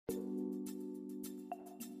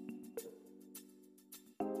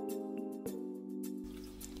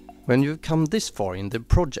When you've come this far in the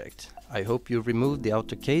project, I hope you removed the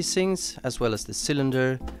outer casings as well as the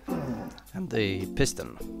cylinder and the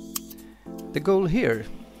piston. The goal here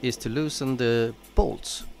is to loosen the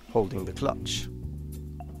bolts holding the clutch.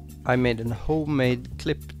 I made a homemade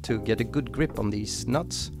clip to get a good grip on these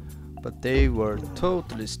nuts, but they were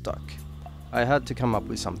totally stuck. I had to come up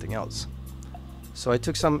with something else. So I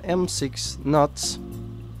took some M6 nuts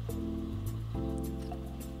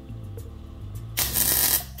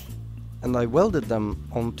and I welded them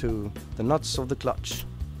onto the nuts of the clutch.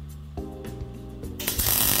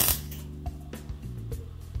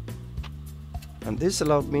 And this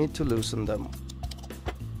allowed me to loosen them.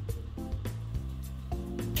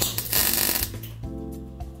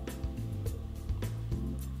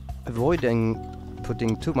 Avoiding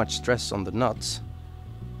putting too much stress on the nuts,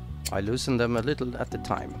 I loosened them a little at a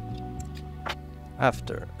time.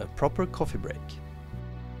 After a proper coffee break.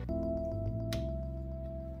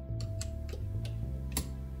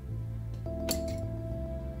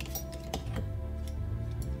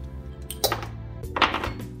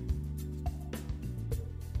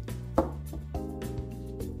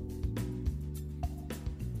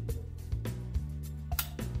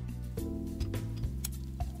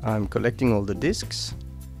 I'm collecting all the discs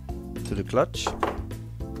to the clutch.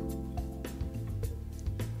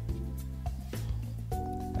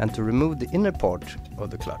 And to remove the inner part of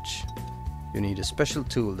the clutch, you need a special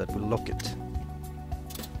tool that will lock it.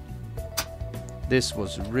 This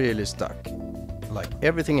was really stuck, like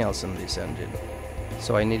everything else in this engine.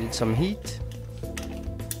 So I needed some heat,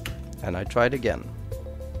 and I tried again.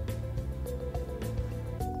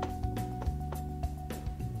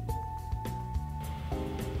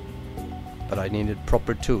 But I needed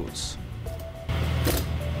proper tools.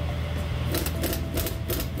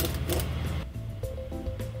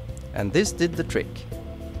 And this did the trick.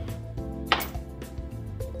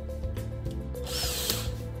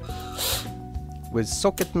 With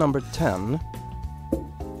socket number 10,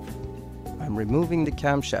 I'm removing the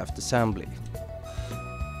camshaft assembly.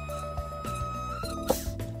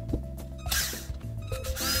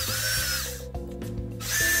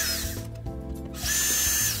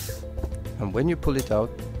 And when you pull it out,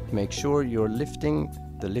 make sure you're lifting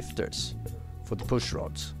the lifters for the push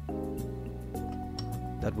rods.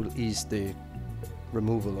 That will ease the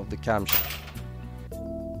removal of the camshaft.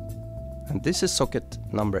 And this is socket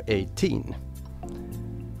number 18.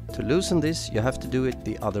 To loosen this, you have to do it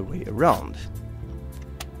the other way around.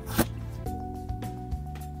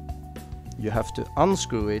 You have to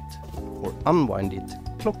unscrew it or unwind it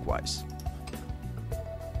clockwise.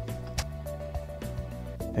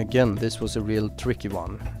 Again, this was a real tricky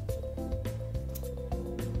one.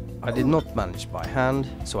 I did not manage by hand,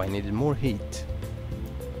 so I needed more heat.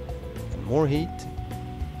 And more heat,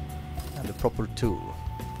 and a proper tool.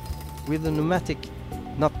 With the pneumatic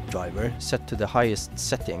nut driver set to the highest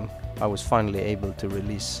setting, I was finally able to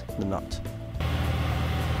release the nut.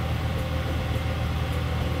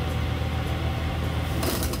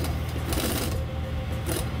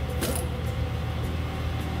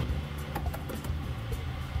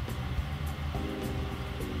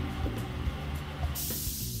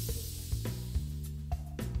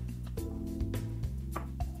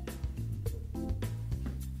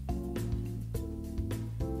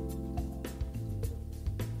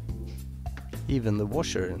 Even the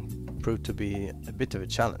washer proved to be a bit of a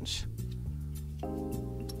challenge.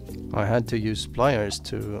 I had to use pliers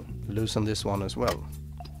to loosen this one as well,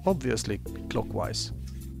 obviously clockwise.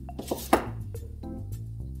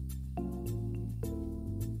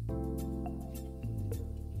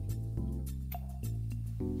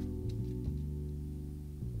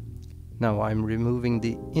 Now I'm removing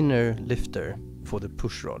the inner lifter for the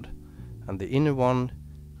push rod, and the inner one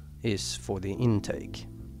is for the intake.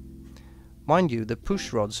 Mind you, the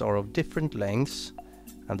push rods are of different lengths,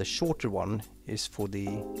 and the shorter one is for the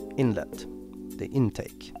inlet, the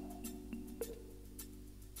intake.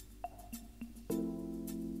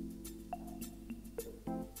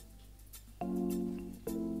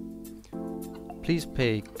 Please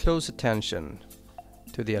pay close attention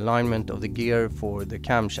to the alignment of the gear for the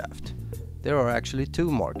camshaft. There are actually two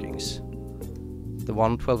markings. The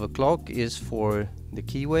one 12 o'clock is for the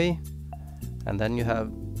keyway, and then you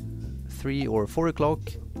have 3 or 4 o'clock,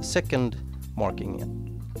 the second marking,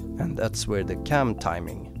 and that's where the cam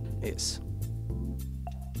timing is.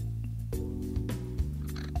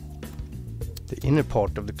 The inner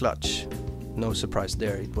part of the clutch, no surprise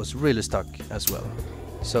there, it was really stuck as well.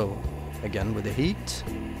 So again with the heat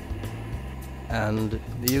and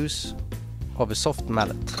the use of a soft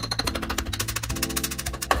mallet.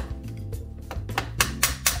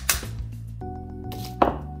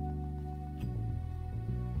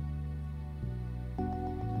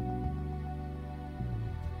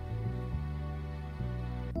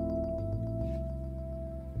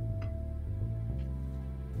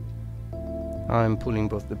 I'm pulling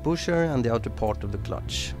both the pusher and the outer part of the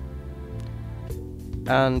clutch.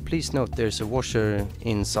 And please note there's a washer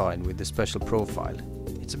inside with a special profile.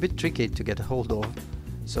 It's a bit tricky to get a hold of,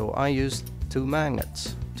 so I used 2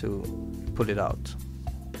 magnets to pull it out.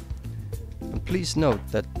 And please note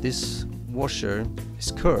that this washer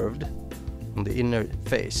is curved on the inner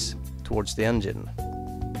face towards the engine.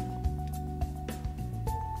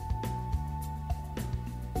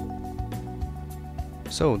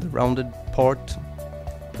 So the rounded part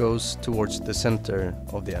goes towards the center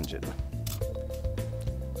of the engine.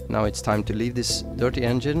 Now it's time to leave this dirty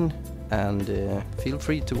engine, and feel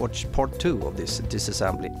free to watch part 2 of this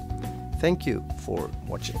disassembly. Thank you for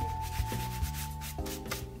watching.